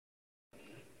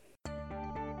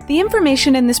The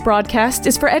information in this broadcast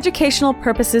is for educational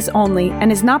purposes only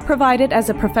and is not provided as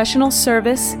a professional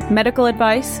service, medical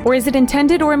advice, or is it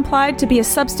intended or implied to be a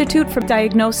substitute for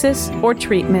diagnosis or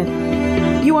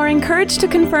treatment. You are encouraged to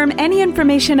confirm any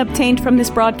information obtained from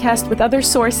this broadcast with other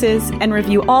sources and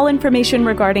review all information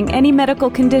regarding any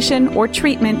medical condition or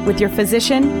treatment with your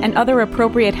physician and other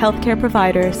appropriate healthcare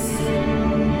providers.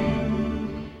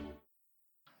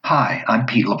 Hi, I'm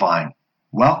Pete Levine.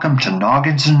 Welcome to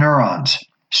Noggins and Neurons,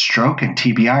 Stroke and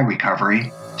TBI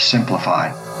Recovery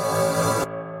Simplified.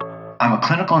 I'm a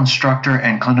clinical instructor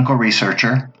and clinical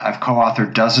researcher. I've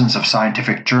co-authored dozens of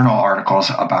scientific journal articles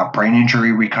about brain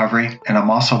injury recovery, and I'm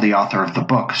also the author of the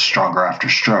book Stronger After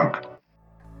Stroke.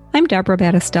 I'm Deborah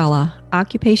Battistella,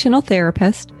 occupational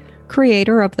therapist,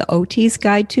 creator of the OT's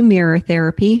Guide to Mirror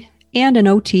Therapy, and an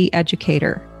OT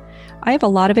educator. I have a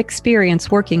lot of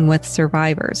experience working with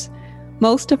survivors.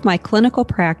 Most of my clinical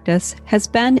practice has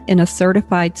been in a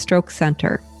certified stroke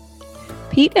center.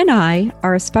 Pete and I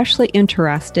are especially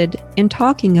interested in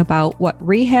talking about what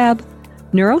rehab,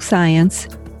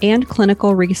 neuroscience, and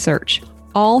clinical research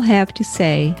all have to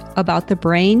say about the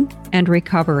brain and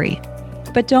recovery.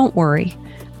 But don't worry,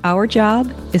 our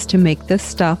job is to make this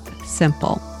stuff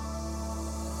simple.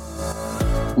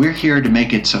 We're here to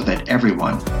make it so that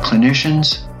everyone,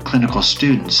 clinicians, clinical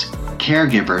students,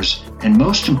 caregivers, and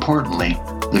most importantly,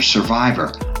 the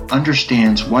survivor,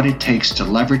 understands what it takes to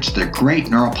leverage their great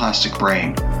neuroplastic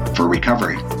brain for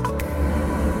recovery.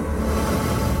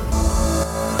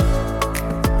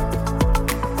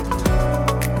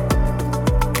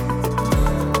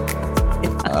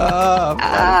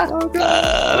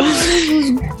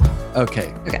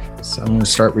 Okay. So I'm going to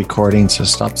start recording, so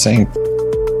stop saying.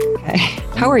 Okay.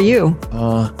 How are you?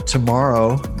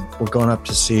 Tomorrow, we're going up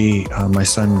to see my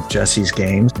son Jesse's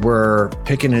games. We're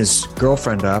picking his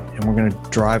girlfriend up, and we're going to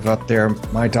drive up there.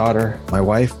 My daughter, my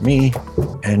wife, me,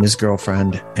 and his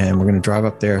girlfriend. And we're going to drive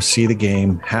up there, see the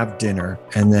game, have dinner.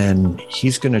 And then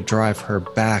he's going to drive her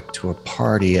back to a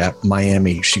party at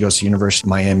Miami. She goes to University of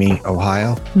Miami,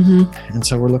 Ohio. Mm-hmm. And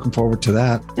so we're looking forward to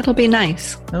that. It'll be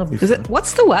nice. That'll be fun.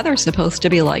 What's the weather supposed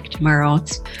to be like tomorrow?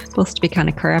 It's supposed to be kind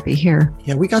of crappy here.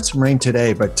 Yeah, we got some rain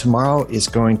today, but tomorrow is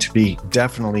going to be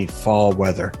definitely fall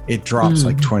weather. It drops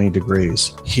like 20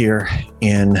 degrees here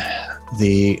in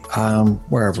the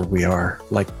wherever we are,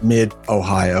 like mid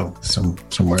Ohio,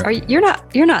 somewhere. You're not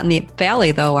in the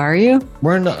valley though, are you?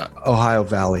 We're in the Ohio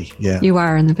Valley. Yeah. You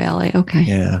are in the valley. Okay.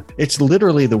 Yeah. It's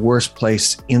literally the worst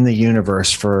place in the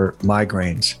universe for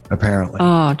migraines, apparently.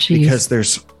 Oh, geez. Because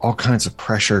there's all kinds of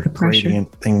pressure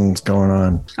gradient things going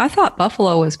on. I thought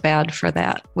Buffalo was bad for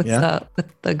that with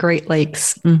the Great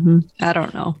Lakes. Mm-hmm. I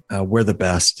don't know. We're the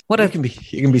best. You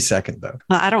can be second though.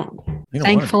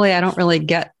 Thankfully, I don't really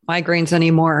get migraines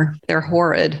anymore. They're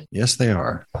horrid. Yes, they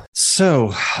are.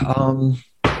 So,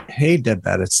 hey, Deb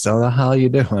Battistella, how are you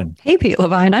doing? Hey, Pete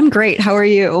Levine. I'm great. How are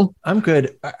you? I'm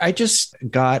good. I just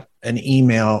got an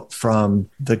email from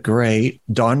the great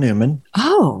Dawn Newman.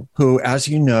 Oh. Who, as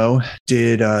you know,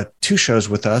 did 2 shows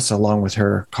with us along with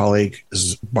her colleague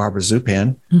Barbara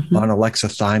Zupan on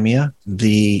alexithymia,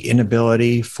 the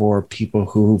inability for people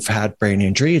who've had brain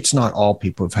injury. It's not all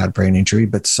people who've had brain injury,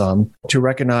 but some, to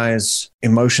recognize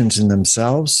emotions in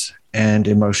themselves and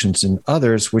emotions in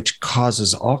others, which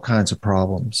causes all kinds of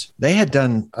problems. They had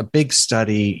done a big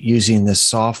study using this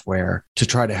software to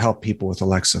try to help people with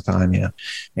alexithymia.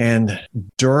 And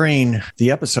during the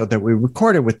episode that we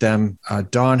recorded with them,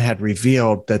 Dawn had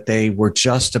revealed that they were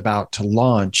just about to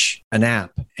launch an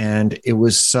app. And it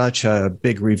was such a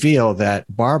big reveal that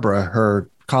Barbara, her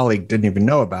colleague, didn't even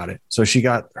know about it. So she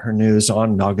got her news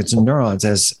on Noggins and Neurons,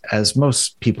 as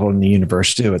most people in the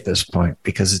universe do at this point,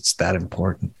 because it's that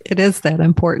important. It is that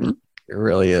important. It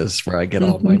really is where I get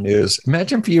all my news.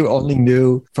 Imagine if you only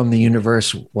knew from the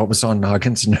universe what was on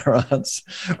Noggins and Neurons.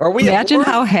 Imagine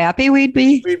how happy we'd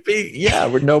be.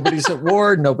 Where nobody's at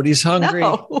war, nobody's hungry.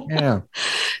 No. Yeah.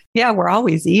 Yeah, we're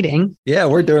always eating. Yeah,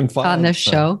 we're doing fine on this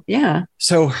show. Yeah.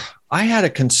 So I had a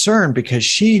concern because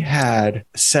she had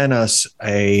sent us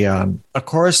a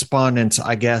correspondence,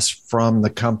 I guess, from the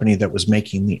company that was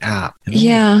making the app.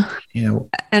 Yeah.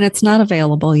 And it's not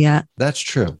available yet. That's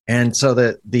true. And so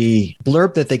the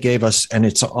blurb that they gave us, and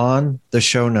it's on the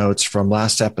show notes from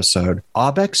last episode,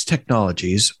 Aubex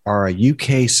Technologies are a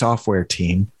UK software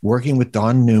team working with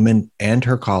Dawn Newman and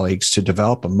her colleagues to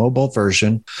develop a mobile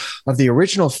version of the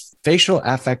original facial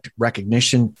affect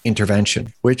recognition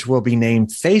intervention, which will be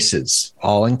named Faces,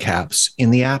 all in caps,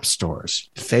 in the app stores.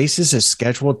 Faces is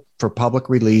scheduled for public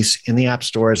release in the app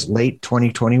stores late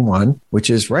 2021, which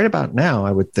is right about now,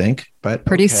 I would think. But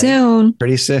pretty soon,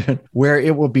 where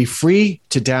it will be free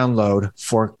to download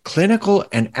for clinical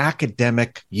and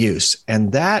academic use.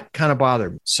 And that kind of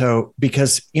bothered me. So,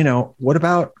 because, what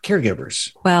about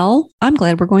caregivers? Well, I'm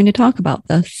glad we're going to talk about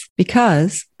this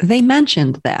because they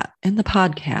mentioned that in the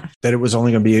podcast. That it was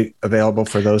only going to be available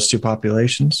for those two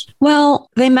populations?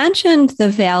 Well, they mentioned the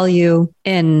value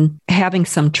in having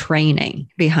some training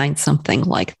behind something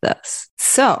like this.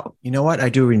 So, you know what? I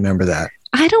do remember that.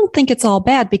 I don't think it's all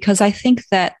bad because I think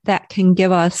that can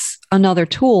give us another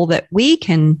tool that we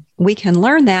can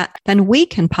learn that, then we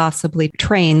can possibly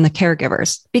train the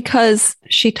caregivers. Because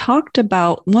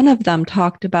one of them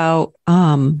talked about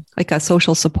like a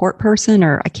social support person,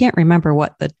 or I can't remember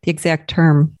what the exact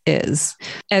term is,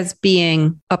 as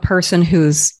being a person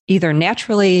who's either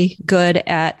naturally good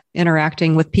at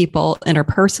interacting with people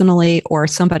interpersonally or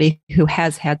somebody who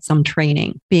has had some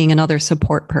training being another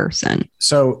support person.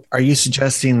 So are you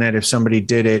suggesting that if somebody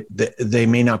did it, they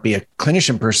may not be a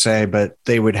clinician per se, but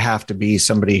they would have to be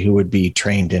somebody who would be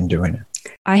trained in doing it?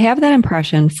 I have that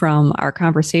impression from our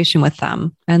conversation with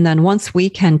them. And then once we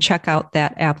can check out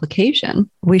that application,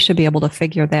 we should be able to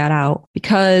figure that out.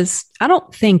 Because I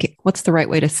don't think, what's the right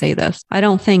way to say this? I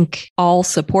don't think all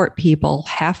support people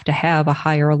have to have a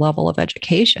higher level of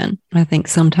education. I think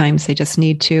sometimes they just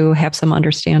need to have some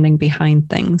understanding behind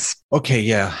things. Okay,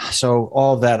 yeah. So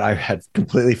all that I had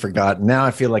completely forgotten. Now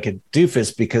I feel like a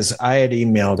doofus because I had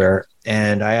emailed her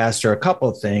and I asked her a couple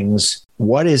of things.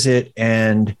 What is it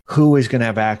and who is going to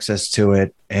have access to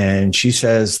it? And she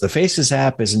says the Faces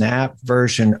app is an app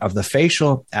version of the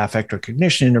facial affect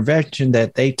recognition intervention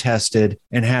that they tested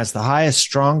and has the highest,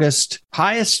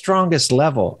 strongest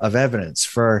level of evidence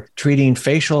for treating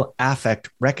facial affect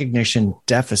recognition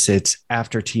deficits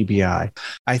after TBI.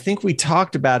 I think we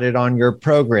talked about it on your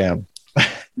program.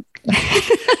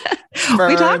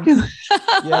 We talked.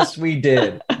 Yes, we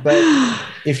did. But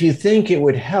if you think it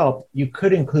would help, you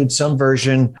could include some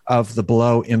version of the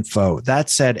below info. That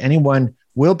said, anyone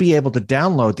will be able to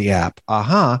download the app.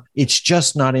 It's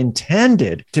just not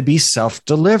intended to be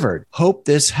self-delivered. Hope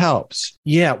this helps.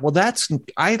 Yeah, well,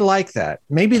 I like that.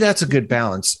 Maybe that's a good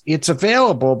balance. It's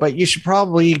available, but you should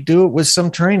probably do it with some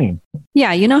training.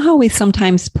 Yeah, you know how we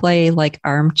sometimes play like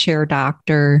armchair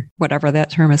doctor, whatever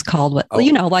that term is called. But,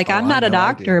 I'm not a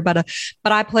doctor, but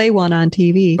I play one on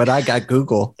TV. But I got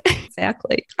Google.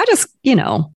 Exactly. I just,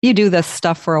 you do this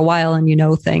stuff for a while and you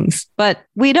know things, but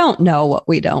we don't know what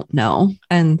we don't know.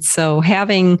 And so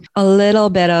having a little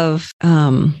bit of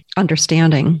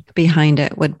understanding behind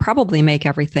it would probably make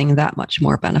everything that much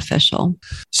more beneficial.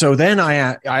 So then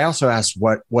I also asked,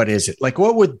 what is it? Like,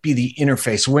 what would be the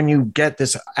interface when you get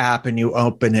this app and you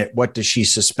open it? What does she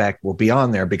suspect will be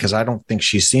on there? Because I don't think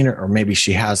she's seen it, or maybe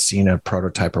she has seen a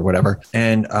prototype or whatever.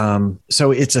 And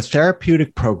so it's a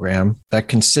therapeutic program that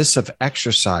consists of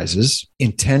exercises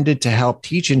intended to help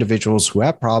teach individuals who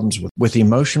have problems with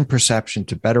emotion perception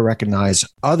to better recognize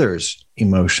others'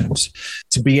 emotions,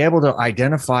 to be able to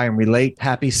identify and relate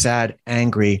happy, sad,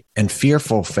 angry, and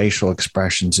fearful facial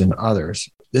expressions in others.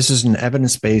 This is an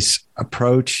evidence-based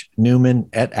approach, Newman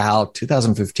et al.,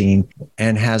 2015,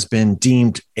 and has been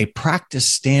deemed a practice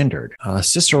standard,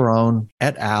 Cicerone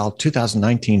et al.,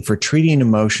 2019, for treating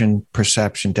emotion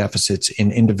perception deficits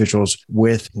in individuals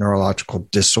with neurological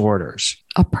disorders.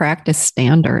 A practice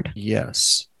standard.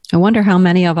 Yes. I wonder how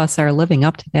many of us are living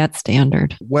up to that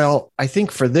standard. Well, I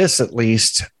think for this, at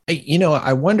least,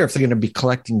 I wonder if they're going to be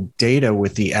collecting data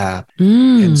with the app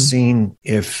and seeing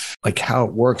how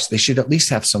it works. They should at least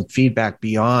have some feedback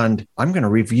beyond, I'm going to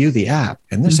review the app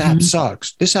and this app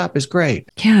sucks. This app is great.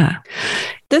 Yeah.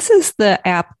 This is the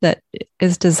app that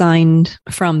is designed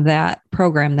from that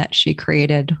program that she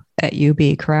created at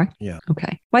UB, correct? Yeah.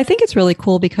 Okay. Well, I think it's really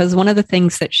cool because one of the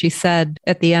things that she said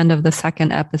at the end of the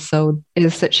second episode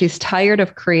is that she's tired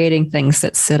of creating things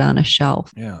that sit on a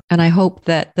shelf. Yeah. And I hope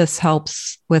that this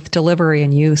helps with delivery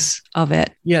and use of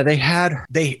it. Yeah, they had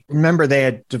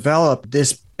developed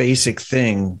this basic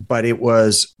thing, but it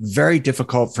was very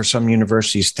difficult for some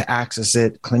universities to access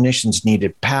it. Clinicians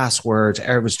needed passwords.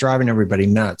 It was driving everybody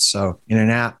nuts. So in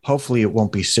an app, hopefully it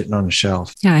won't be sitting on the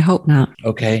shelf. Yeah, I hope not.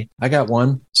 Okay, I got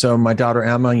one. So my daughter,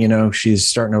 Emma, she's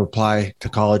starting to apply to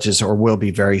colleges, or will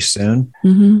be very soon.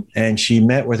 Mm-hmm. And she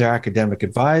met with her academic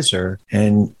advisor,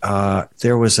 and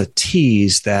there was a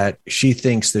tease that she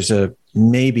thinks there's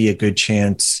maybe a good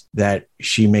chance that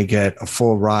she may get a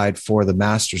full ride for the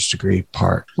master's degree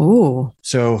part. Ooh.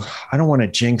 So I don't want to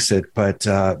jinx it, but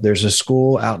there's a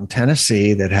school out in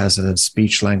Tennessee that has a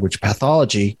speech language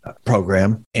pathology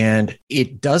program, and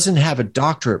it doesn't have a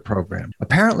doctorate program.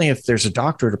 Apparently, if there's a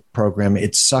doctorate program,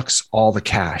 it sucks all the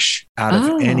cash out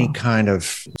of any kind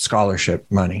of scholarship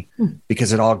money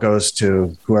because it all goes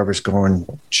to whoever's going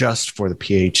just for the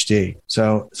PhD.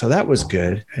 So that was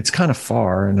good. It's kind of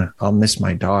far, and I'll miss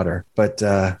my daughter. But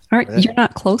all right, you're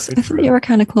not close. I thought you were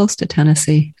kind of close to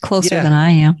Tennessee, closer than I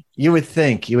am. You would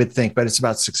think, but it's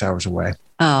about 6 hours away.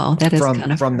 Oh, that is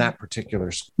from that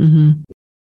particular school. Mm-hmm.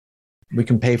 We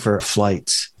can pay for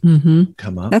flights.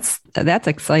 Come up. That's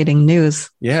exciting news.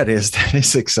 Yeah, it is. That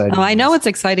is exciting. Oh, I know it's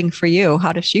exciting for you.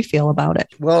 How does she feel about it?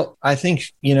 Well, I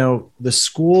think, the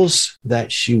schools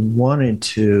that she wanted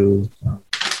to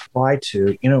apply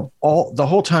to, the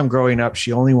whole time growing up,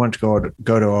 she only wanted to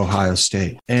go to Ohio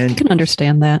State. And I can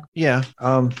understand that. Yeah.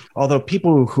 Although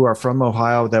people who are from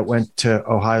Ohio that went to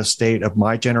Ohio State of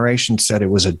my generation said it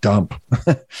was a dump.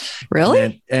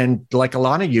 Really? and like a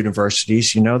lot of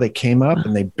universities, they came up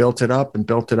and they built it up,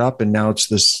 and now it's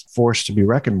this force to be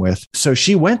reckoned with. So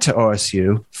she went to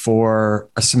OSU for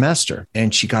a semester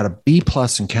and she got a B+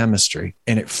 in chemistry,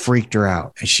 and it freaked her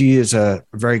out. And she is a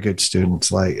very good student.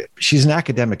 She's an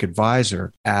academic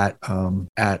advisor at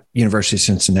University of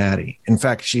Cincinnati. In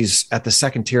fact, she's at the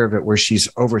second tier of it where she's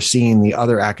overseeing the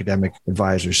other academic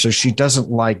advisors. So she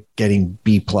doesn't like getting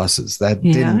B+. That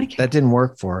didn't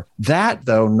work for her. That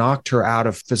though knocked her out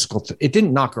of physical. It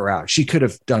didn't knock her out. She could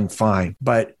have done fine,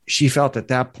 but she felt at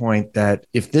that point that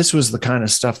if this was the kind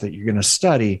of stuff that you're going to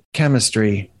study,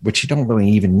 chemistry, which you don't really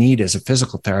even need as a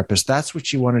physical therapist, that's what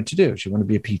she wanted to do. She wanted to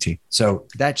be a PT. So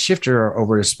that shifted her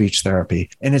over to speech therapy.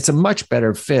 And it's a much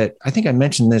better fit. I think I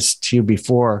mentioned this to you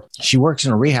before. She works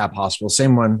in a rehab hospital,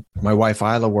 same one my wife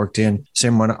Isla worked in,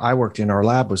 same one I worked in, our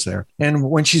lab was there. And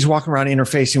when she's walking around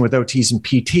interfacing with OTs and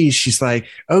PTs, she's like,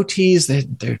 OTs,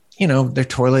 they're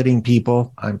toileting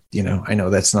people. I know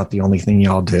that's not the only thing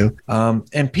y'all do.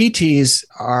 And PTs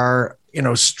are,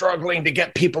 struggling to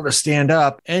get people to stand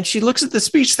up. And she looks at the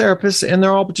speech therapists and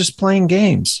they're all just playing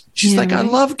games. She's like, I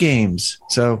love games.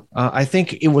 So I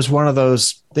think it was one of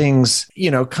those things,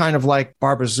 kind of like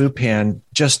Barbara Zupan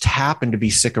just happened to be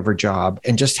sick of her job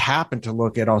and just happened to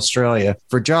look at Australia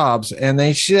for jobs. And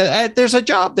there's a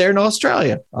job there in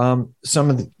Australia. Some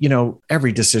of the,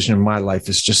 every decision in my life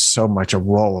is just so much a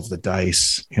roll of the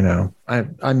dice.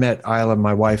 I met Isla,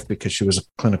 my wife, because she was a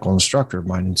clinical instructor of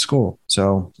mine in school.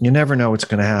 So you never know what's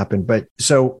going to happen. But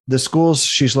so the schools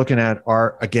she's looking at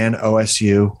are, again,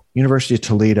 OSU, University of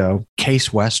Toledo,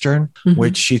 Case Western,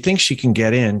 which she thinks she can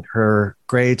get in. Her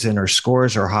grades and her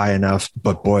scores are high enough,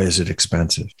 but boy, is it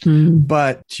expensive.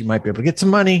 But she might be able to get some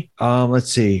money. Let's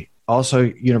see. Also,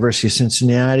 University of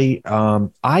Cincinnati,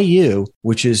 IU,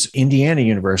 which is Indiana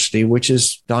University, which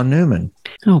is Don Newman.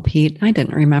 Oh, Pete, I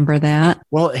didn't remember that.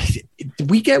 Well,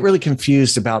 we get really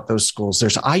confused about those schools.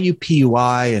 There's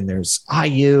IUPUI and there's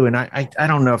IU, and I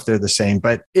don't know if they're the same,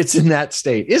 but it's in that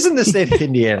state. Isn't the state of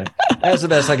Indiana? That's the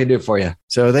best I can do for you.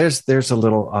 So there's a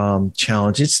little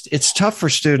challenge. It's tough for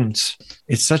students.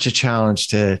 It's such a challenge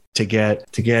to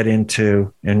get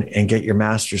into and get your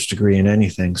master's degree in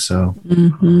anything. So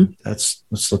let's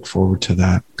look forward to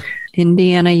that.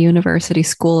 Indiana University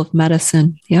School of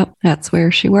Medicine. Yep, that's where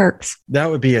she works. That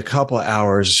would be a couple of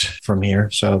hours from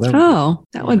here. So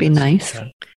that would be nice.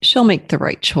 She'll make the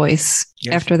right choice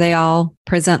after they all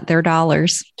present their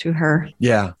dollars to her.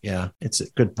 Yeah. It's a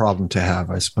good problem to have,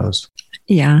 I suppose.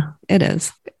 Yeah, it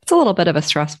is. It's a little bit of a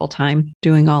stressful time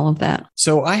doing all of that.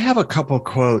 So I have a couple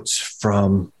quotes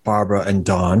from Barbara and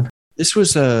Dawn. This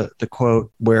was the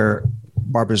quote where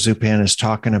Barbara Zupan is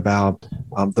talking about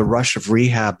the rush of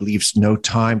rehab leaves no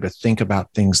time to think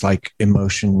about things like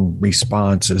emotion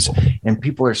responses. And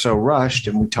people are so rushed.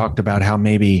 And we talked about how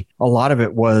maybe a lot of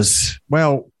it was,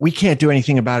 well, we can't do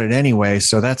anything about it anyway.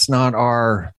 So that's not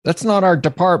our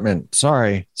department.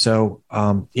 Sorry. So,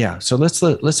 so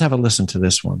let's have a listen to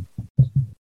this one.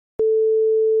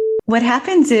 What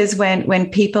happens is when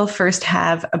people first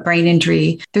have a brain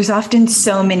injury, there's often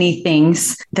so many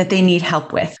things that they need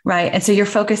help with, right? And so you're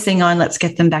focusing on, let's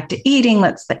get them back to eating,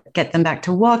 let's get them back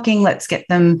to walking, let's get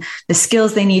them the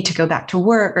skills they need to go back to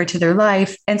work or to their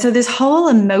life. And so this whole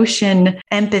emotion,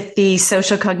 empathy,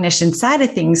 social cognition side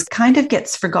of things kind of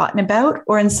gets forgotten about,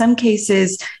 or in some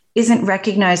cases, isn't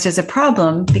recognized as a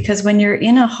problem, because when you're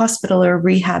in a hospital or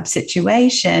rehab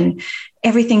situation,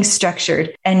 everything's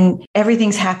structured and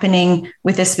everything's happening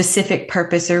with a specific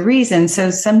purpose or reason.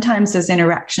 So sometimes those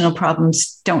interactional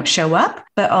problems don't show up,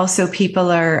 but also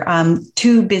people are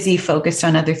too busy focused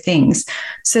on other things.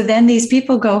 So then these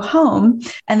people go home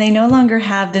and they no longer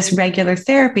have this regular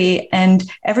therapy, and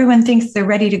everyone thinks they're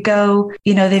ready to go.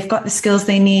 You know, they've got the skills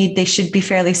they need. They should be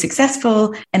fairly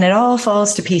successful, and it all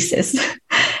falls to pieces.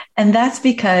 And that's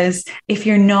because if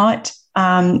you're not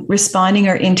responding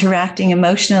or interacting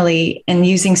emotionally and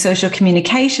using social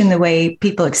communication the way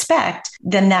people expect,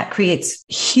 then that creates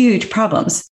huge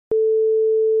problems.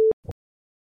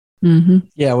 Mm-hmm.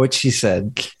 Yeah, what she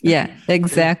said. Yeah,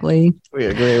 exactly. We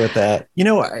agree with that.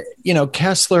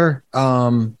 Kessler,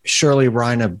 Shirley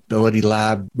Ryan Ability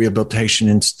Lab Rehabilitation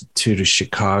Institute of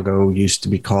Chicago used to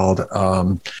be called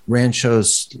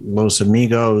Ranchos Los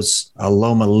Amigos,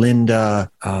 Loma Linda,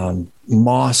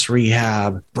 Moss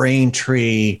Rehab,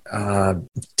 Braintree,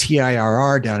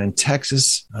 TIRR down in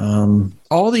Texas.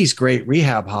 All these great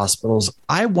rehab hospitals,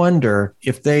 I wonder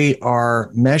if they are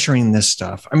measuring this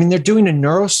stuff. I mean, they're doing a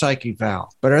neuropsych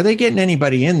eval, but are they getting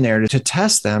anybody in there to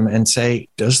test them and say,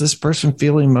 does this person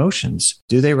feel emotions?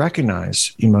 Do they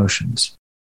recognize emotions?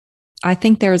 I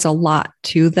think there's a lot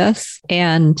to this.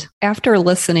 And after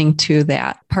listening to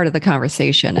that part of the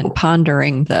conversation and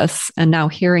pondering this and now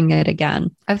hearing it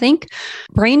again, I think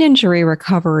brain injury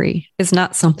recovery is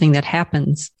not something that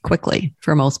happens quickly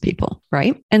for most people,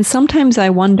 right? And sometimes I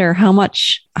wonder how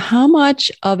much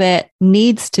of it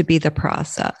needs to be the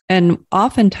process. And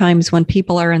oftentimes when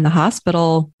people are in the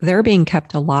hospital, they're being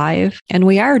kept alive, and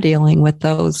we are dealing with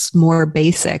those more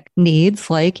basic needs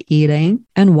like eating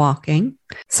and walking.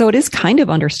 So it is kind of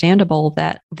understandable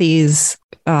that these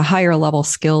higher level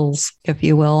skills, if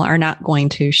you will, are not going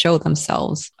to show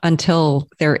themselves until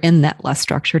they're in that less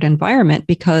structured environment,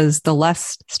 because the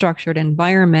less structured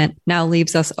environment now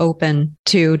leaves us open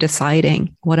to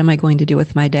deciding, what am I going to do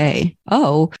with my day?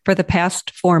 Oh, for the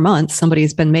past 4 months,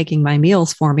 somebody's been making my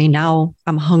meals for me. Now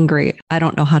I'm hungry. I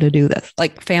don't know how to do this.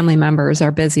 Like, family members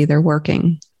are busy, they're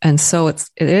working. And so it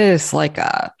is like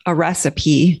a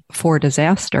recipe for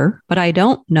disaster, but I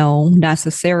don't know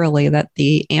necessarily that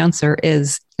the answer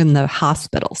is in the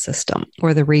hospital system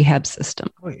or the rehab system.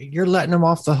 You're letting them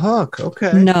off the hook.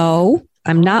 Okay. No,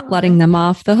 I'm not letting them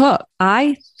off the hook.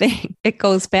 I think it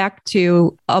goes back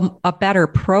to a better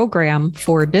program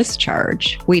for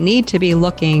discharge. We need to be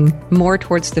looking more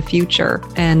towards the future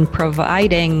and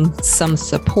providing some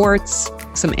supports,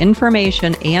 some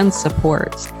information and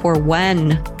supports for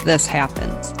when this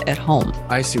happens at home.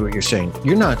 I see what you're saying.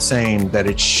 You're not saying that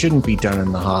it shouldn't be done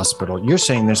in the hospital. You're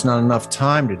saying there's not enough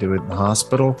time to do it in the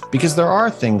hospital, because there are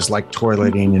things like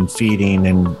toileting and feeding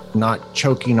and not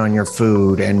choking on your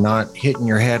food and not hitting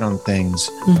your head on things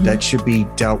that should be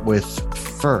dealt with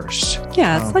first.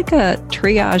 Yeah, it's like a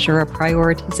triage or a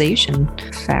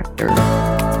prioritization factor.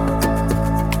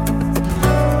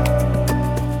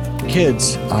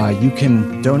 Kids, you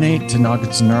can donate to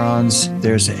Noggins and Neurons.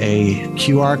 There's a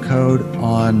QR code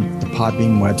on the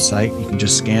Podbean website. You can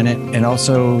just scan it. And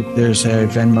also there's a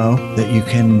Venmo that you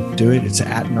can do it. It's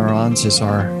 @Neurons is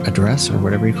our address, or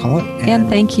whatever you call it. And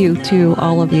thank you to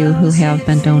all of you who have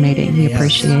been donating. We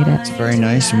appreciate it. It's very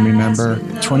nice. And remember,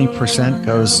 20%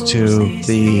 goes to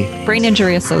the Brain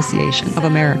Injury Association of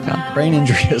America. Brain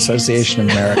Injury Association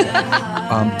of America.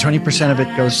 20% of it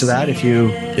goes to that if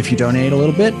you donate a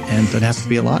little bit, and it doesn't have to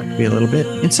be a lot, it could be a little bit.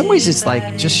 In some ways, it's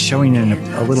like just showing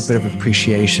a little bit of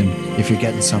appreciation if you're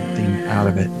getting something out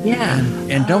of it. Yeah.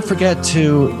 And don't forget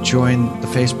to join the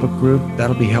Facebook group.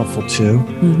 That'll be helpful too.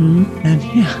 And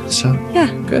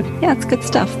good. Yeah, it's good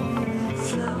stuff.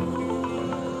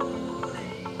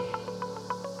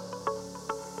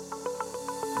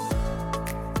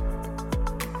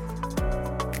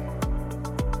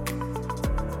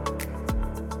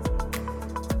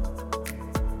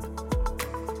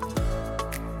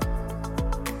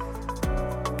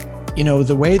 You know,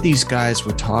 the way these guys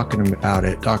were talking about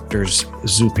it, Doctors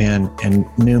Zupan and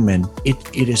Newman, it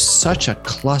is such a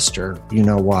cluster, you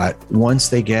know what, once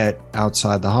they get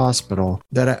outside the hospital,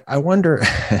 that I wonder,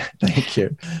 thank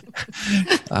you.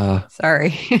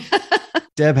 Sorry.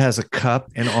 Deb has a cup,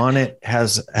 and on it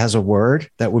has a word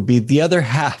that would be the other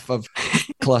half of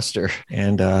cluster.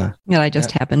 And I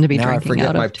just happened to be drinking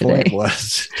out of today. Point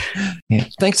was. Yeah.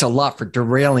 Thanks a lot for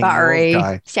derailing the old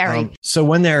guy. Sorry. So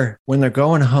when they're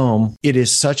going home, it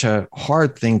is such a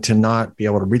hard thing to not be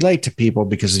able to relate to people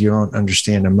because you don't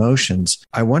understand emotions.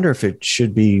 I wonder if it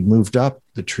should be moved up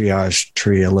the triage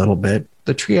tree a little bit.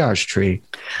 The triage tree.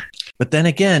 But then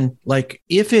again, like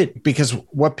because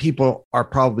what people are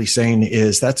probably saying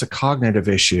is that's a cognitive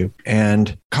issue,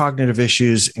 and cognitive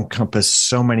issues encompass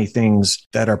so many things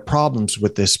that are problems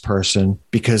with this person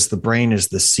because the brain is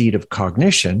the seat of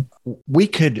cognition. We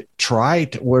could try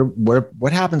to,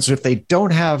 what happens if they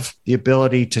don't have the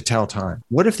ability to tell time?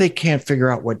 What if they can't figure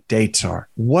out what dates are?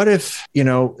 What if,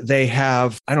 they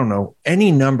have, I don't know,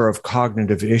 any number of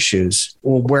cognitive issues?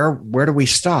 Well, where do we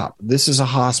stop? This is a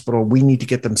hospital. We need to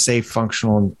get them safe,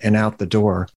 functional, and out the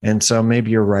door. And so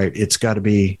maybe you're right. It's got to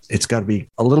be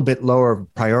a little bit lower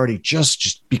priority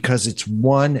just because it's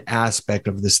one aspect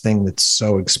of this thing that's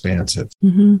so expansive.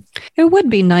 Mm-hmm. It would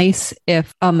be nice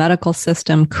if a medical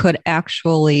system could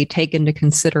actually take into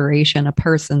consideration a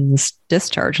person's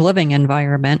discharge living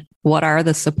environment. What are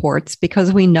the supports?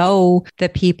 Because we know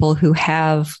that people who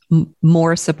have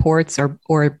more supports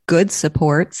or good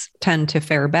supports tend to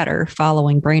fare better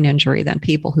following brain injury than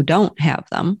people who don't have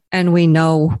them. And we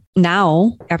know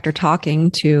now, after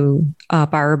talking to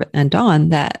Barb and Dawn,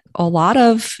 that a lot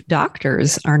of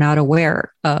doctors are not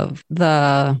aware of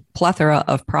the plethora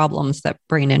of problems that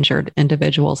brain injured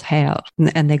individuals have.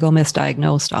 And they go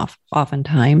misdiagnosed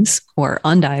oftentimes or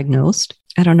undiagnosed.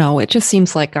 I don't know. It just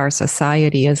seems like our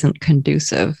society isn't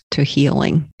conducive to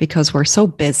healing because we're so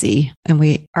busy and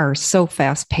we are so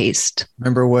fast paced.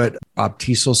 Remember what Bob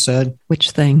Teasel said?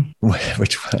 Which thing?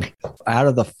 Which one? Out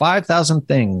of the 5,000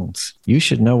 things, you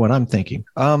should know what I'm thinking.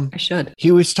 I should.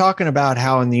 He was talking about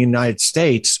how in the United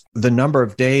States, the number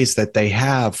of days that they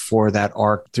have for that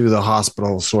arc through the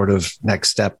hospital sort of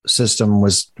next step system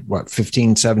was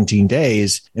 15, 17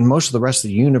 days. And most of the rest of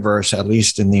the universe, at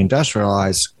least in the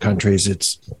industrialized countries, it's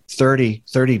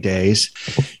 30 days.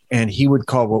 And he would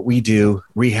call what we do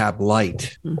rehab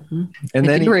light. Mm-hmm. And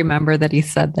then you remember that he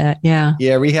said that. Yeah.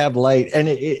 Yeah. Rehab light. And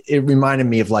it reminded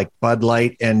me of like Bud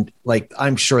Light. And like,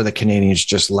 I'm sure the Canadians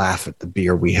just laugh at the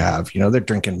beer we have, they're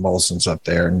drinking Molson's up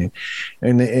there.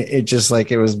 And it just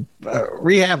like, it was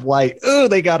rehab light. Oh,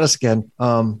 they got us again.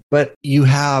 But you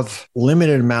have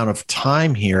limited amount of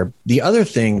time here. The other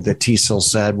thing that Teasel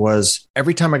said was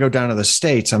every time I go down to the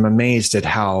States, I'm amazed at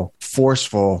how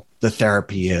forceful the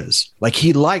therapy is. Like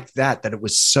he liked that it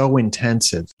was so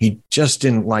intensive. He just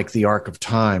didn't like the arc of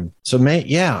time. So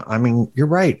you're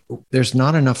right. There's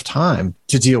not enough time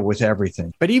to deal with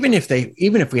everything. But even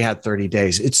if we had 30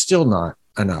 days, it's still not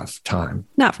enough time.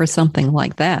 Not for something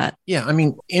like that. Yeah. I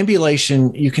mean,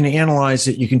 ambulation, you can analyze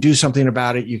it. You can do something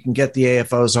about it. You can get the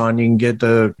AFOs on. You can get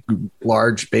the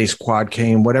large base quad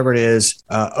cane, whatever it is.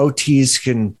 OTs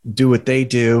can do what they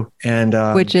do. And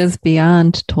which is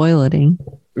beyond toileting.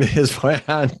 Is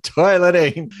on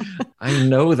toileting. I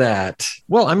know that.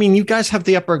 Well, I mean, you guys have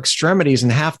the upper extremities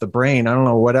and half the brain. I don't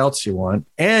know what else you want.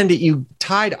 And you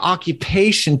tied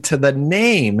occupation to the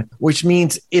name, which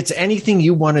means it's anything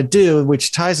you want to do,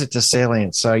 which ties it to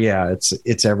salient. So yeah,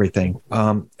 it's everything.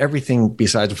 Everything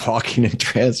besides walking and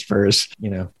transfers,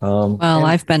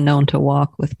 I've been known to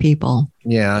walk with people.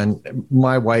 Yeah. And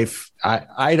my wife,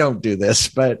 I don't do this,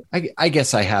 but I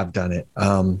guess I have done it.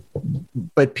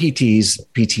 But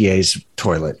PTA's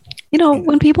toilet.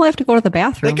 When people have to go to the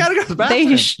bathroom, they got to go to the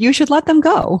bathroom. You should let them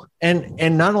go. And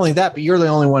not only that, but you're the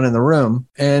only one in the room,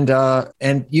 and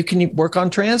you can work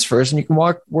on transfers, and you can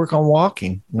work on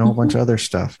walking, a whole bunch of other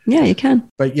stuff. Yeah, you can.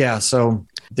 But yeah, so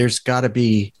there's got to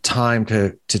be time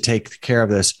to take care of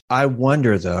this. I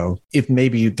wonder, though, if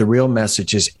maybe the real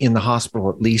message is in the hospital,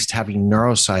 at least having the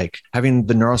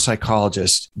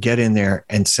neuropsychologist get in there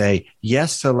and say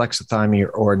yes to alexithymia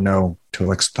or no to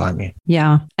alexithymia.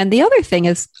 Yeah. And the other thing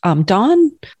is,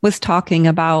 Dawn was talking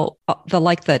about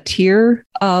the tier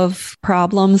of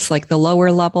problems, like the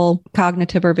lower level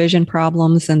cognitive or vision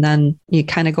problems. And then you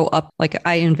kind of go up, like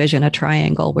I envision a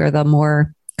triangle where the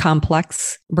more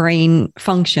complex brain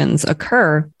functions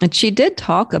occur. And she did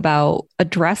talk about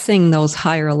addressing those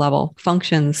higher level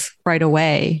functions right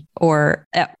away, or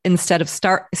instead of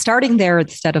starting there,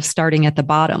 instead of starting at the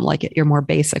bottom, like at your more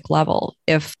basic level.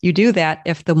 If you do that,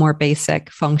 if the more basic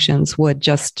functions would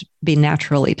just be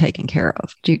naturally taken care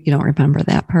of. You don't remember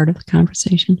that part of the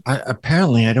conversation?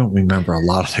 Apparently, I don't remember a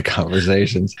lot of the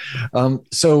conversations.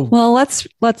 Well,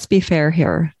 let's be fair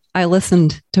here. I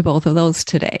listened to both of those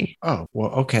today. Oh,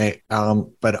 well, okay.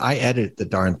 But I edited the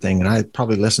darn thing and I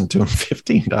probably listened to them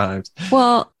 15 times.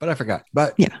 Well, but I forgot.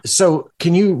 But yeah. So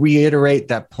can you reiterate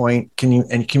that point? Can you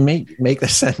make the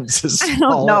sentences? I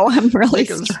don't know. I'm really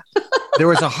there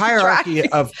was a hierarchy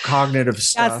of cognitive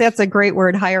stuff. Yes, that's a great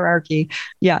word, hierarchy.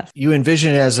 Yes. You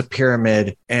envision it as a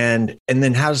pyramid, and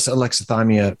then how does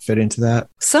alexithymia fit into that?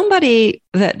 Somebody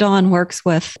that Dawn works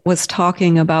with was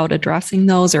talking about addressing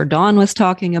those, or Dawn was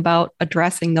talking about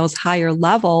addressing those higher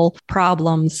level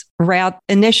problems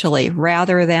initially,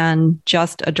 rather than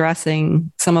just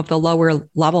addressing some of the lower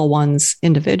level ones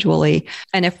individually.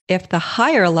 And if the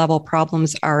higher level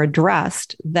problems are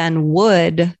addressed, then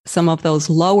would some of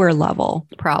those lower level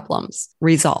problems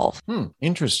resolve?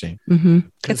 Interesting. Mm-hmm.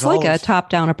 It's like a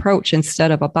top-down approach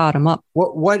instead of a bottom-up.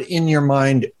 What in your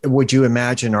mind would you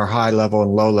imagine are high level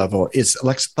and low level? Is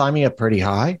alexithymia pretty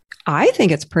high? I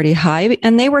think it's pretty high.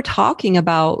 And they were talking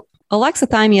about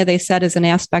alexithymia, they said, is an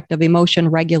aspect of emotion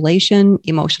regulation,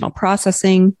 emotional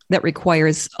processing that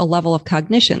requires a level of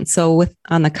cognition. So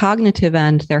on the cognitive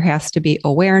end, there has to be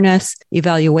awareness,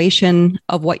 evaluation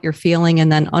of what you're feeling,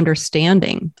 and then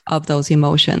understanding of those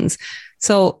emotions.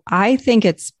 So I think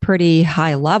it's pretty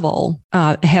high level.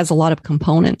 It has a lot of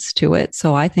components to it.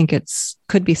 So I think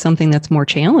could be something that's more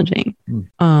challenging.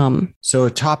 So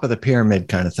a top of the pyramid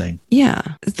kind of thing. Yeah.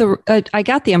 I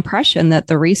got the impression that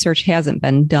the research hasn't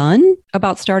been done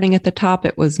about starting at the top.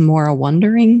 It was more a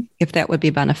wondering if that would be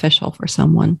beneficial for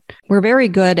someone. We're very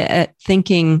good at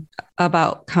thinking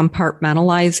about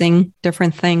compartmentalizing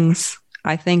different things,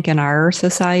 I think, in our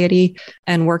society,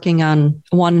 and working on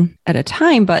one at a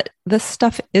time. But this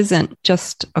stuff isn't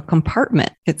just a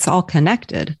compartment. It's all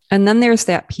connected. And then there's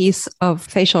that piece of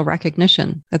facial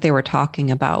recognition that they were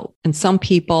talking about. And some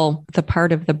people, the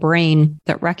part of the brain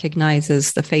that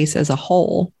recognizes the face as a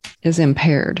whole is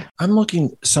impaired. I'm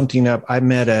looking something up. I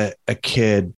met a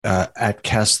kid at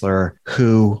Kessler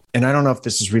who, and I don't know if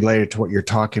this is related to what you're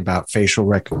talking about, facial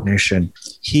recognition.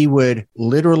 He would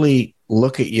literally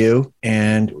look at you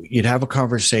and you'd have a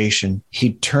conversation.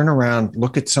 He'd turn around,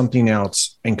 look at something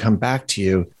else, and come back to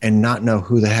you and not know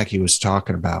who the heck he was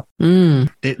talking about.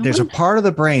 There's a part of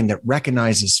the brain that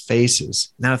recognizes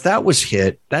faces. Now, if that was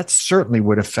hit, that certainly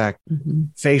would affect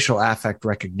facial affect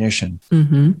recognition,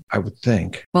 I would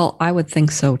think. Well, I would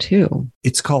think so too.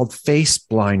 It's called face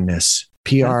blindness.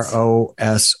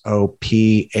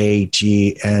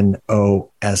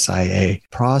 prosopagnosia.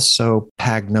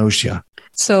 Prosopagnosia.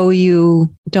 So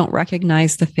you don't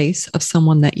recognize the face of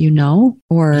someone that you know,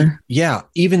 or? Yeah,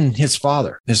 even his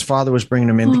father. His father was bringing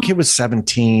him in. The kid was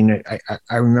 17.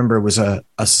 I remember it was a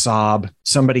sob.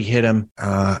 Somebody hit him,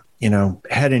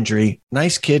 head injury.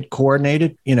 Nice kid,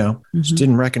 coordinated, just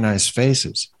didn't recognize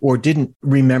faces or didn't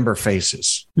remember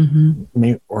faces.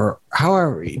 Or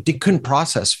however, he couldn't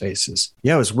process faces.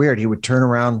 Yeah, it was weird. He would turn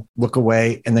around, look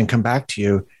away, and then come back to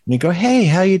you. And you go, "Hey,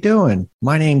 how you doing?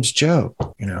 My name's Joe."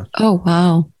 Oh,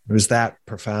 wow. It was that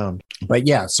profound. But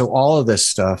yeah, so all of this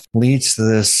stuff leads to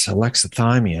this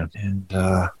alexithymia.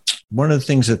 And one of the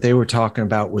things that they were talking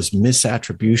about was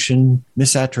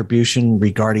misattribution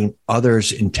regarding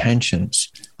others'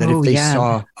 intentions. That if they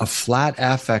saw a flat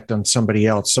affect on somebody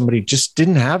else, somebody just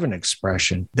didn't have an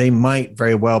expression, they might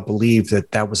very well believe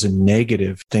that that was a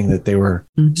negative thing that they were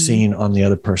seeing on the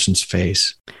other person's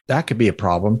face. That could be a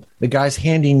problem. The guy's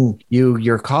handing you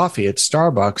your coffee at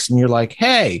Starbucks and you're like,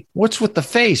 "Hey, what's with the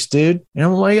face, dude?" And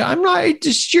I'm like, "I'm not, it's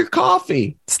just your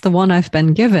coffee." It's the one I've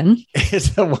been given.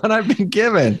 It's the one I've been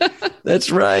given.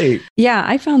 That's right. Yeah,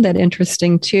 I found that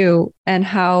interesting too. And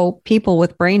how people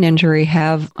with brain injury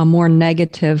have a more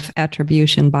negative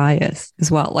attribution bias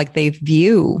as well. Like they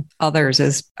view others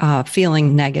as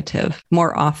feeling negative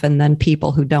more often than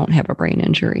people who don't have a brain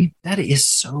injury. That is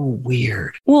so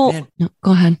weird. Well, no,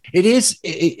 go ahead. It is.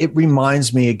 It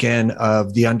reminds me again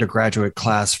of the undergraduate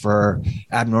class for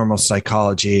abnormal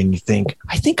psychology. And you think,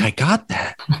 I think I got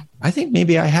that. I think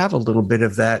maybe I have a little bit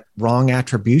of that wrong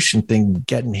attribution thing,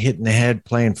 getting hit in the head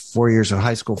playing 4 years of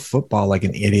high school football like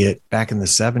an idiot back in the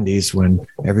 70s when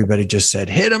everybody just said,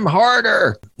 "Hit him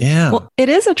harder." Yeah. Well, it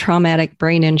is a traumatic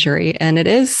brain injury, and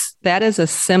that is a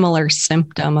similar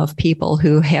symptom of people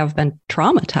who have been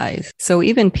traumatized. So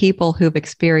even people who've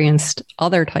experienced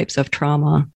other types of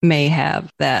trauma may have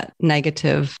that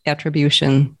negative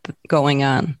attribution going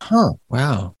on. Huh.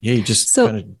 Wow. Yeah. You just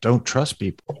kind of don't trust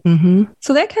people.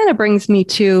 So that kind of brings me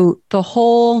to the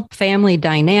whole family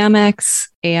dynamics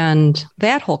and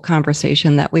that whole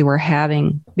conversation that we were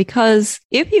having. Because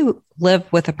if you live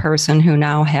with a person who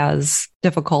now has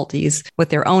difficulties with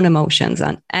their own emotions,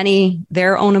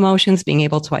 their own emotions, being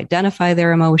able to identify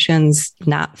their emotions,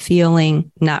 not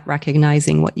feeling, not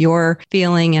recognizing what you're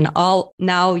feeling, and all.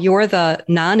 Now you're the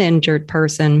non-injured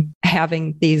person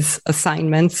having these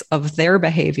assignments of their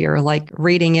behavior, like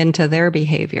reading into their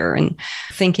behavior and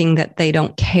thinking that they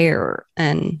don't care,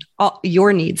 and all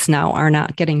your needs now are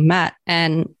not getting met.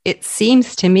 And it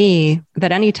seems to me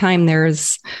that anytime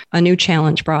there's a new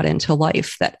challenge brought into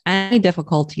life, that any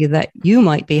difficulty that you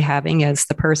might be having as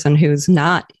the person who's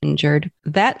not injured,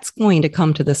 that's going to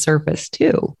come to the surface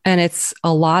too. And it's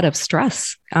a lot of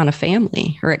stress on a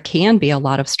family, or it can be a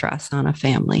lot of stress on a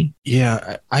family.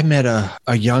 Yeah, I met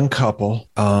a young couple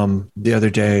the other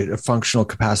day, a functional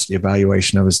capacity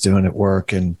evaluation I was doing at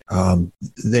work, and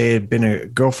they had been a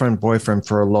girlfriend-boyfriend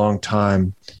for a long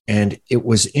time. And it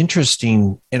was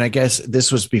interesting. And I guess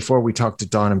this was before we talked to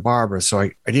Dawn and Barbara. So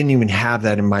I didn't even have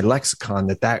that in my lexicon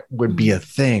that would be a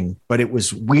thing. But it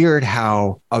was weird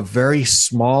how a very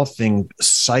small thing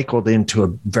cycled into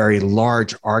a very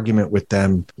large argument with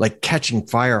them, like catching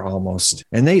fire almost.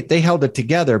 And they held it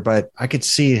together, but I could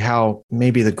see how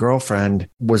maybe the girlfriend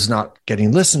was not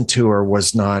getting listened to,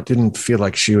 or didn't feel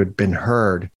like she had been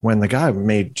heard, when the guy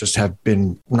may just have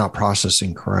been not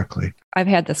processing correctly. I've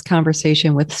had this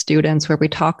conversation with students where we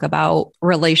talk about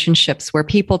relationships where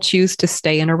people choose to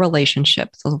stay in a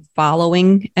relationship. So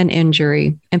following an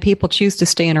injury, and people choose to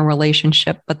stay in a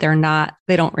relationship, but they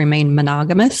don't remain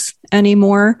monogamous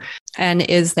anymore. And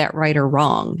is that right or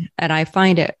wrong? And I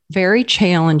find it very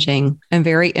challenging and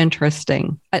very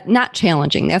interesting. Not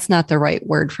challenging, that's not the right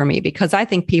word for me, because I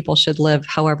think people should live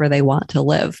however they want to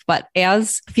live. But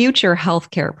as future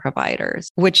healthcare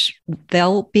providers, which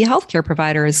they'll be healthcare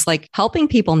providers, like helping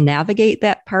people navigate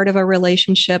that part of a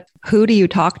relationship. Who do you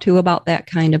talk to about that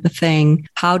kind of a thing?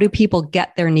 How do people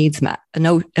get their needs met?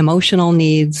 Emotional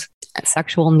needs,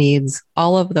 sexual needs,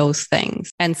 all of those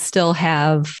things, and still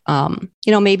have,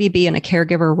 maybe be in a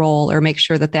caregiver role, or make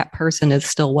sure that that person is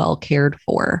still well cared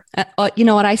for. You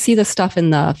know what? I see this stuff in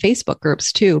the Facebook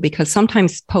groups too, because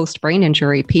sometimes post brain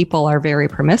injury, people are very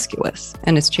promiscuous,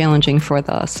 and it's challenging for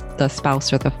the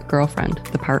spouse or the girlfriend,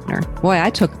 the partner. Boy, I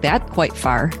took that quite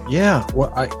far. Yeah.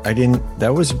 Well, I didn't,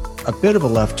 that was a bit of a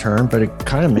left turn, but it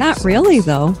kind of makes Not sense. Really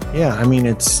though. Yeah. I mean,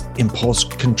 it's impulse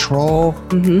control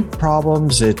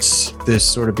problems. It's this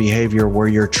sort of behavior where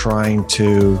you're trying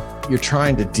to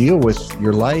deal with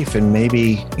your life, and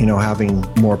maybe, having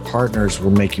more partners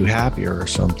will make you happier or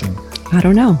something. I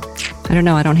don't know.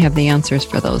 I don't have the answers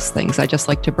for those things. I just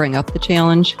like to bring up the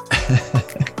challenge.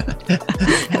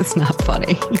 It's not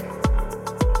funny.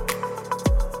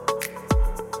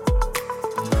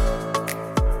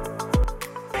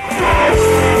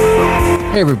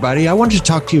 Hey, everybody. I wanted to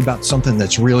talk to you about something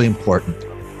that's really important.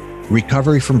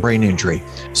 Recovery from brain injury.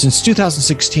 Since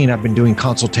 2016, I've been doing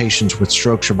consultations with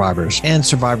stroke survivors and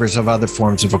survivors of other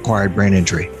forms of acquired brain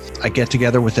injury. I get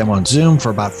together with them on Zoom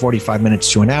for about 45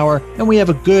 minutes to an hour, and we have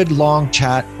a good long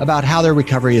chat about how their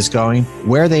recovery is going,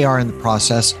 where they are in the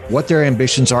process, what their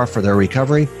ambitions are for their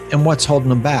recovery, and what's holding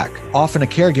them back. Often a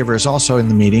caregiver is also in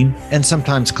the meeting, and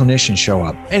sometimes clinicians show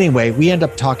up. Anyway, we end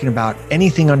up talking about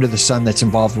anything under the sun that's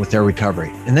involved with their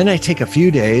recovery. And then I take a few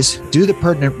days, do the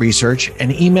pertinent research,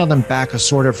 and email them back a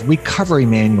sort of recovery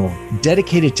manual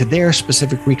dedicated to their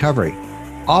specific recovery.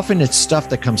 Often it's stuff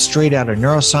that comes straight out of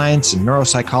neuroscience and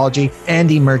neuropsychology and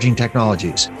emerging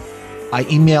technologies. I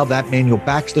email that manual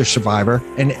back to their survivor,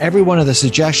 and every one of the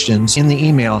suggestions in the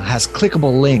email has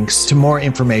clickable links to more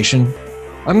information.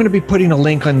 I'm going to be putting a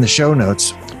link on the show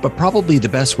notes, but probably the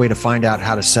best way to find out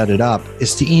how to set it up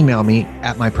is to email me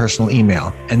at my personal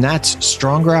email. And that's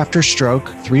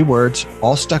StrongerAfterStroke, 3 words,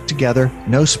 all stuck together,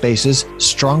 no spaces,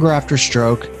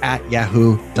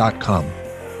 StrongerAfterStroke@yahoo.com.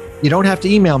 You don't have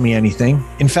to email me anything.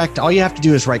 In fact, all you have to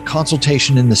do is write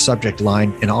consultation in the subject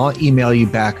line, and I'll email you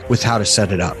back with how to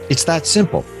set it up. It's that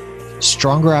simple.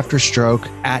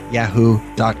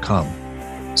 StrongerAfterStroke@yahoo.com.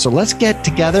 So let's get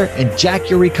together and jack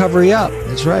your recovery up.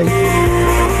 That's right.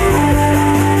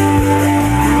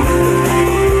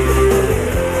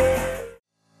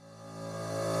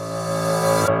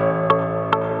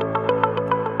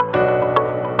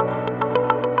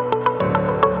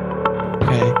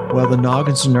 Well, the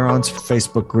Noggins and Neurons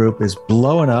Facebook group is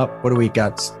blowing up. What do we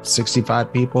got?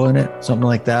 65 people in it? Something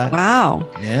like that. Wow.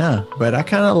 Yeah. But I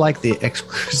kind of like the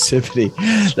exclusivity.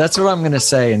 That's what I'm going to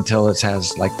say until it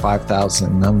has like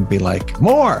 5,000. I'm going to be like,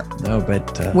 more. No,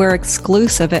 but we're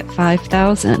exclusive at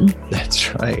 5,000.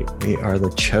 That's right. We are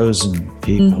the chosen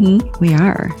people. We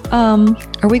are.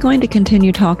 Are we going to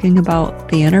continue talking about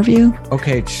the interview?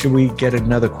 Okay. Should we get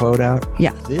another quote out?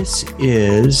 Yeah. This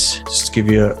is, just to give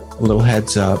you a little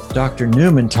heads up. Dr.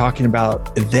 Newman talking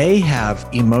about they have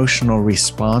emotional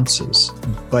responses,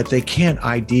 but they can't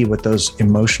ID what those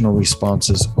emotional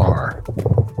responses are.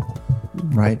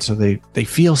 Right? So they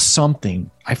feel something.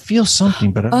 I feel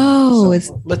something, but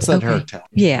let's let her tell.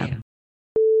 Yeah.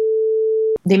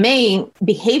 They may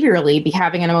behaviorally be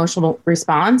having an emotional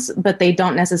response, but they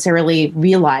don't necessarily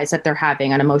realize that they're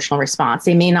having an emotional response.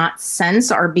 They may not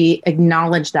sense or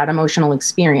acknowledge that emotional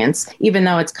experience, even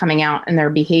though it's coming out in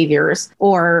their behaviors.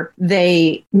 Or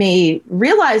they may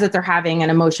realize that they're having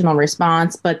an emotional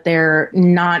response, but they're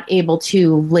not able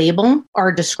to label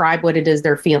or describe what it is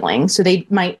they're feeling. So they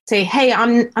might say, hey,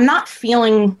 I'm not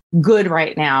feeling good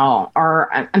right now,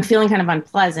 or I'm feeling kind of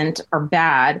unpleasant or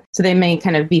bad. So they may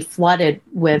kind of be flooded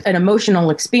with an emotional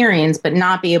experience, but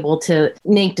not be able to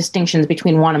make distinctions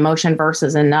between one emotion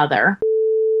versus another.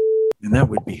 And that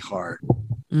would be hard.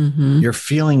 Mm-hmm. You're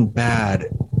feeling bad.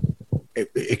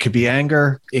 It could be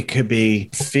anger. It could be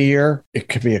fear. It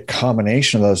could be a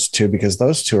combination of those two, because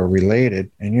those two are related.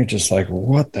 And you're just like,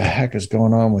 what the heck is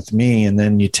going on with me? And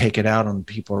then you take it out on the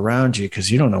people around you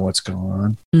because you don't know what's going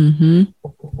on. Mm-hmm.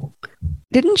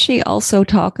 Didn't she also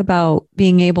talk about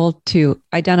being able to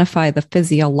identify the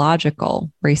physiological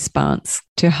response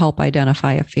to help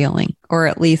identify a feeling, or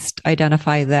at least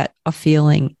identify that a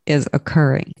feeling is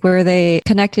occurring? Where they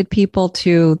connected people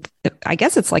to, I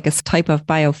guess it's like a type of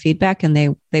biofeedback, and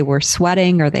they were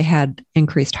sweating, or they had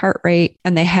increased heart rate,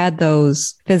 and they had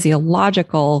those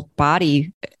physiological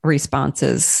body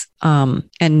responses.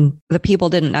 And the people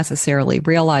didn't necessarily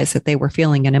realize that they were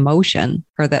feeling an emotion,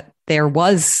 or that there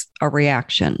was a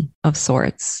reaction of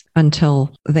sorts,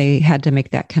 until they had to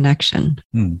make that connection.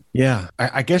 Yeah,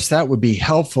 I guess that would be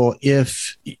helpful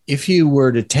if you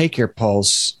were to take your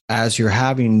pulse as you're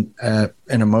having an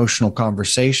emotional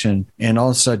conversation, and all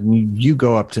of a sudden you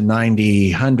go up to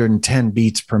 90, 110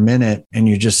 beats per minute, and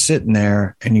you're just sitting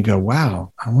there and you go,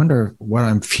 wow, I wonder what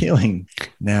I'm feeling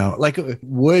now. Like,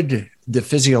 would the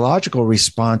physiological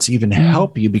response even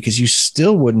help you, because you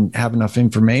still wouldn't have enough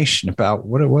information about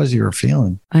what it was you were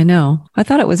feeling? I know. I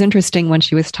thought it was interesting when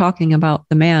she was talking about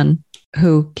the man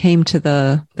who came to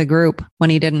the group when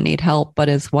he didn't need help, but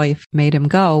his wife made him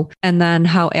go. And then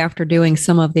how after doing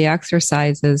some of the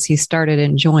exercises, he started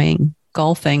enjoying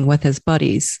golfing with his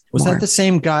buddies. Was that the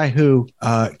same guy who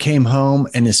came home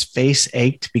and his face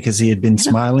ached because he had been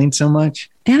smiling so much?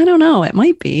 I don't know. It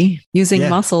might be using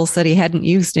muscles that he hadn't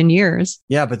used in years.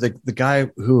 Yeah, but the guy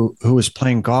who was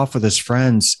playing golf with his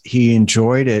friends, he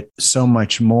enjoyed it so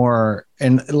much more.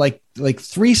 And like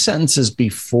 3 sentences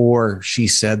before she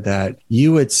said that,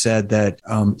 you had said that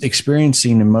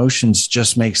experiencing emotions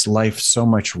just makes life so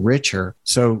much richer.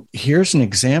 So here's an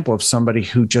example of somebody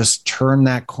who just turned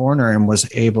that corner and was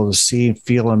able to see and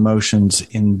feel emotions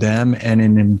in them and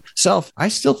in himself. I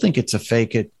still think it's a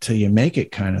fake it till you make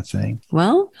it kind of thing.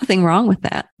 Well, nothing wrong with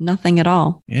that. Nothing at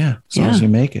all. Yeah, as long as you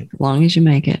make it. As long as you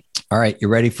make it. All right, you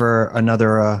ready for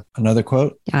another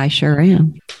quote? I sure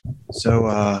am.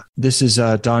 So this is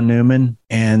Don Newman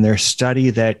and their study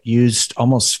that used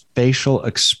almost facial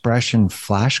expression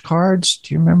flashcards.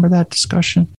 Do you remember that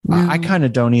discussion? No. I kind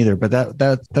of don't either, but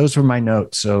those were my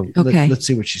notes. So let's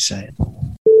see what she's saying.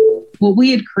 What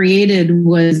we had created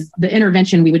was the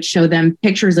intervention. We would show them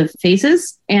pictures of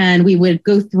faces, and we would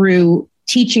go through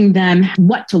teaching them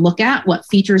what to look at, what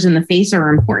features in the face are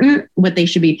important, what they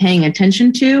should be paying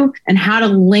attention to, and how to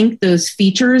link those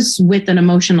features with an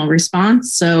emotional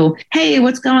response. So, hey,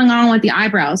 what's going on with the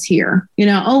eyebrows here?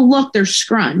 Oh, look, they're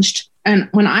scrunched. And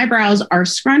when eyebrows are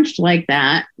scrunched like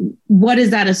that, what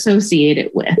is that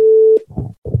associated with?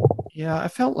 Yeah, I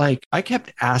felt like I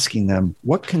kept asking them,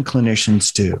 what can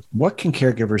clinicians do? What can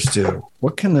caregivers do?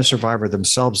 What can the survivor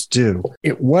themselves do?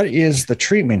 What is the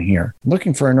treatment here?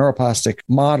 Looking for a neuroplastic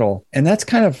model. And that's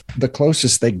kind of the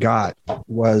closest they got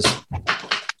was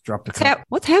drop the cup.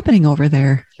 What's happening over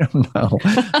there? I don't know.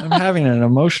 I'm having an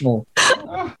emotional...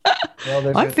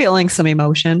 I'm feeling some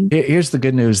emotion. Here's the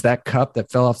good news. That cup that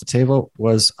fell off the table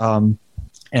was...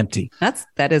 empty.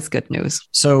 That is good news.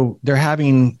 So they're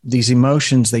having these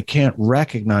emotions, they can't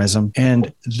recognize them.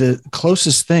 And the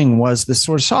closest thing was this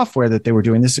sort of software that they were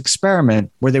doing, this experiment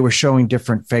where they were showing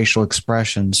different facial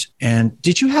expressions. And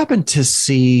did you happen to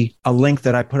see a link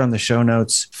that I put on the show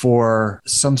notes for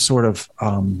some sort of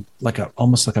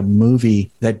almost like a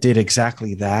movie that did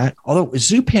exactly that? Although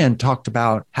Zupan talked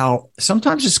about how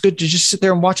sometimes it's good to just sit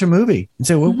there and watch a movie and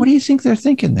say, well, what do you think they're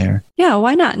thinking there? Yeah,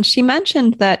 why not? And she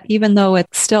mentioned that even though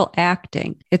it's still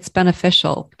acting. It's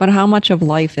beneficial. But how much of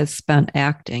life is spent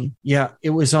acting? Yeah,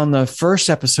 it was on the first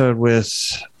episode with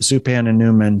Zupan and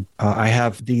Newman. I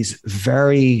have these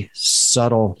very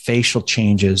subtle facial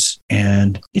changes.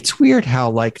 And it's weird how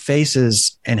like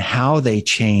faces and how they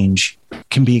change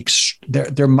can be,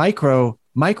 they're micro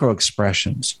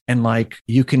expressions, and like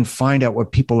you can find out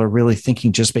what people are really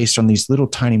thinking just based on these little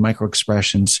tiny micro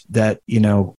expressions that, you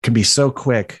know, can be so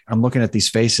quick. I'm looking at these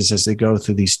faces as they go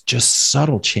through these just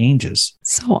subtle changes.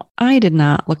 So I did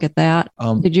not look at that.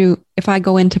 Did you? If I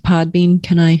go into Podbean,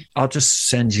 can I? I'll just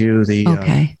send you the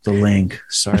link.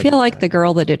 Sorry. I feel like the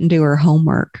girl that didn't do her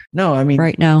homework. No, I mean,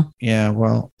 right now. Yeah,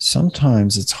 well,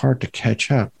 sometimes it's hard to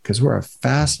catch up because we're a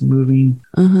fast moving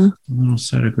little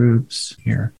set of groups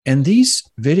here. And these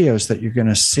videos that you're going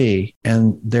to see,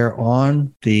 and they're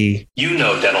on the... You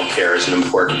know, dental care is an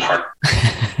important part.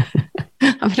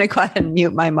 I'm going to go ahead and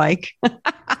mute my mic.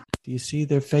 Do you see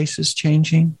their faces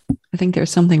changing? I think there's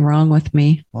something wrong with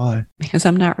me. Why? Because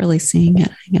I'm not really seeing it.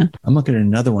 Hang on. I'm looking at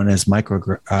another one as micro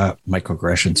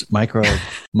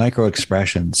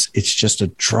expressions. It's just a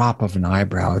drop of an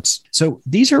eyebrow. So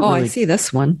these are really... I see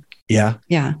this one. Yeah.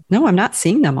 Yeah. No, I'm not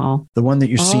seeing them all. The one that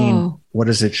you're seeing, what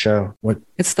does it show?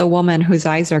 It's the woman whose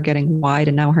eyes are getting wide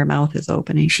and now her mouth is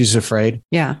opening. She's afraid?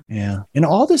 Yeah. Yeah. And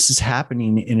all this is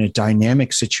happening in a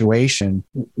dynamic situation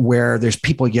where there's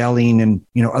people yelling and,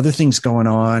 you know, other things going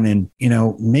on, and, you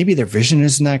know, maybe their vision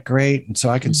isn't that great. And so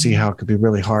I can see how it could be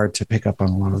really hard to pick up on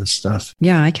a lot of this stuff.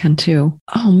 Yeah, I can too.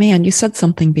 Oh man, you said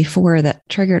something before that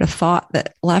triggered a thought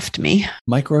that left me.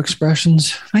 Micro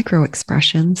expressions? Micro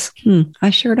expressions.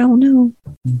 I sure don't know.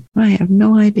 I have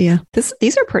no idea. This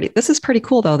is pretty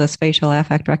cool though, this facial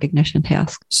affect recognition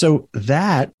task. So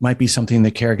that might be something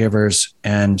that caregivers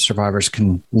and survivors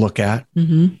can look at,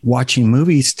 watching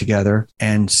movies together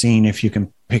and seeing if you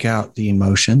can pick out the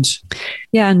emotions.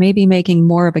 Yeah, and maybe making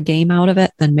more of a game out of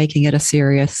it than making it a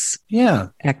serious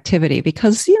activity,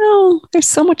 because, you know, there's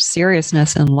so much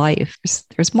seriousness in life.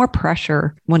 There's more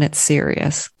pressure when it's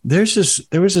serious. There was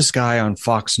this guy on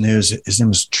Fox News. His name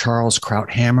was Charles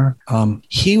Krauthammer.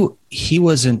 He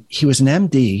was an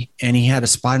MD, and he had a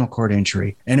spinal cord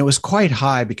injury, and it was quite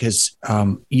high because,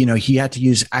 you know, he had to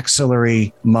use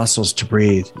axillary muscles to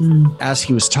breathe. As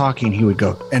he was talking, he would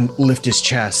go and lift his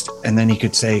chest, and then he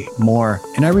could say more.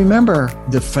 And I remember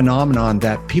the phenomenon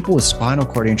that people with spinal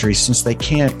cord injuries, since they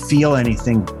can't feel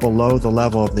anything below the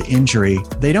level of the injury,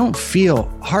 they don't feel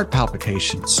heart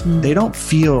palpitations. They don't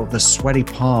feel the sweaty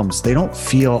palms. They don't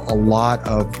feel a lot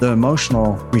of the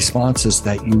emotional responses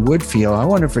that you would feel. I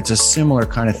wonder if it's a similar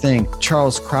kind of thing.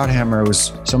 Charles Krauthammer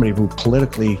was somebody who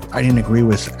politically I didn't agree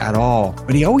with at all,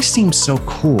 but he always seemed so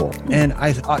cool. And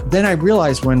then I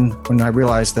realized when I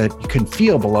realized that you couldn't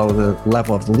feel below the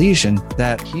level of the lesion,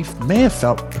 that he may have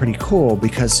felt pretty cool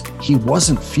because he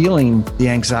wasn't feeling the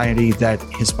anxiety that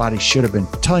his body should have been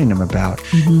telling him about.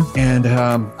 And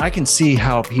I can see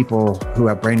how people who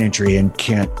have brain injury and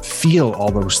can't feel all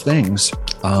those things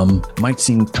might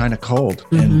seem kind of cold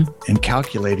and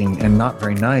calculating and not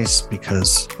very nice,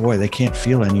 because, boy, they can't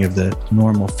feel any of the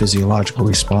normal physiological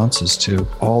responses to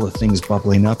all the things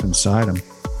bubbling up inside them.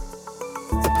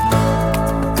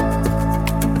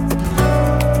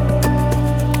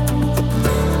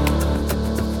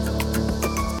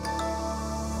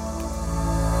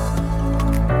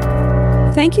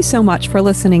 Thank you so much for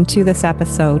listening to this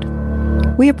episode.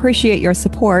 We appreciate your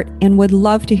support and would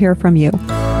love to hear from you.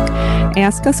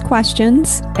 Ask us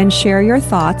questions and share your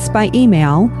thoughts by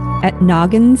email at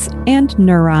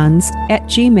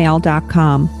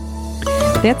nogginsandneurons@gmail.com.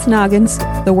 That's noggins,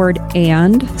 the word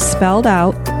and spelled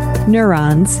out,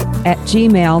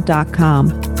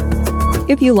 neurons@gmail.com.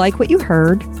 If you like what you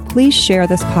heard, please share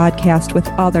this podcast with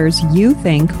others you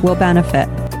think will benefit.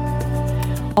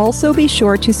 Also, be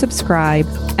sure to subscribe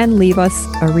and leave us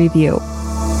a review.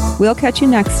 We'll catch you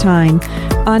next time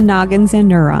on Noggins and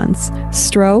Neurons,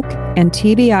 Stroke and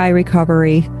TBI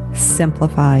Recovery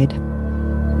Simplified.